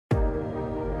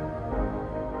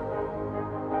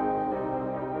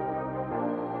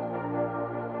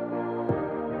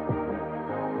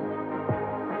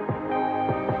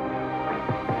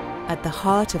At the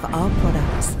heart of our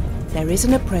products, there is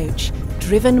an approach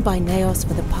driven by NAOS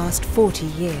for the past 40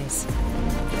 years.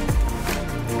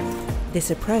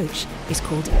 This approach is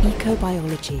called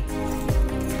ecobiology.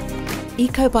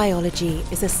 Ecobiology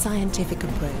is a scientific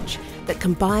approach that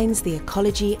combines the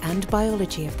ecology and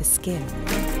biology of the skin.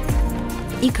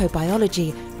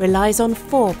 Ecobiology relies on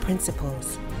 4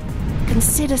 principles.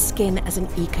 Consider skin as an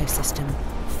ecosystem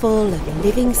full of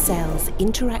living cells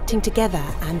interacting together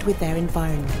and with their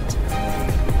environment.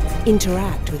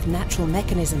 Interact with natural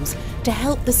mechanisms to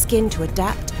help the skin to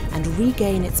adapt and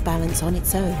regain its balance on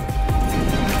its own.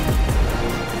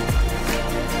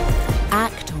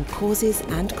 Act on causes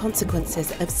and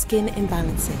consequences of skin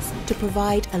imbalances to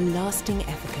provide a lasting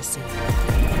efficacy.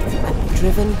 And be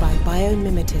driven by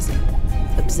biomimetism,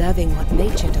 observing what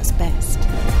nature does best.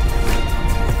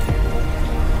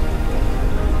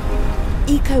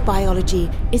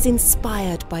 Ecobiology is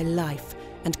inspired by life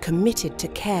and committed to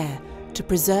care to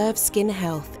preserve skin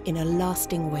health in a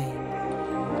lasting way.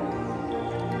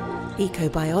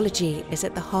 Ecobiology is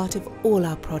at the heart of all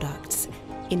our products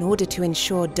in order to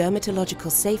ensure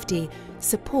dermatological safety,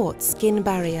 support skin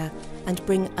barrier, and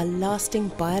bring a lasting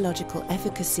biological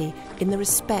efficacy in the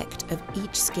respect of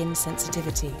each skin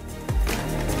sensitivity.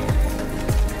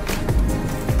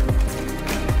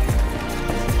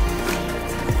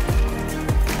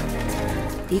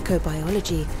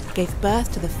 Ecobiology gave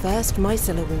birth to the first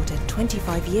micellar water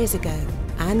 25 years ago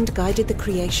and guided the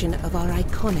creation of our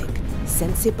iconic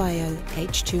Sensibio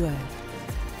H2O.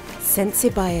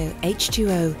 Sensibio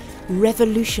H2O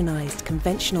revolutionized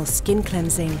conventional skin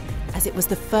cleansing as it was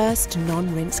the first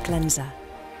non-rinse cleanser.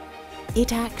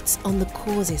 It acts on the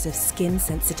causes of skin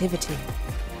sensitivity.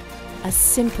 A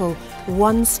simple,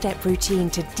 one-step routine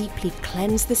to deeply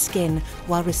cleanse the skin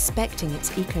while respecting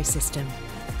its ecosystem.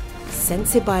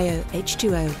 Sensibio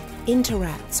H2O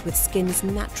interacts with skin's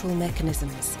natural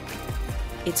mechanisms.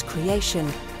 Its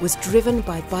creation was driven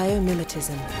by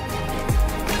biomimetism.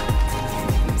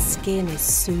 Skin is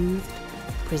soothed,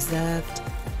 preserved,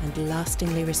 and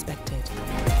lastingly respected.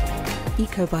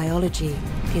 Ecobiology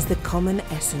is the common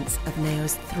essence of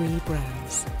NAOS' 3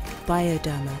 brands: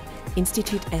 Bioderma,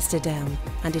 Institut Esther Derm,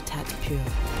 and Etat Pure.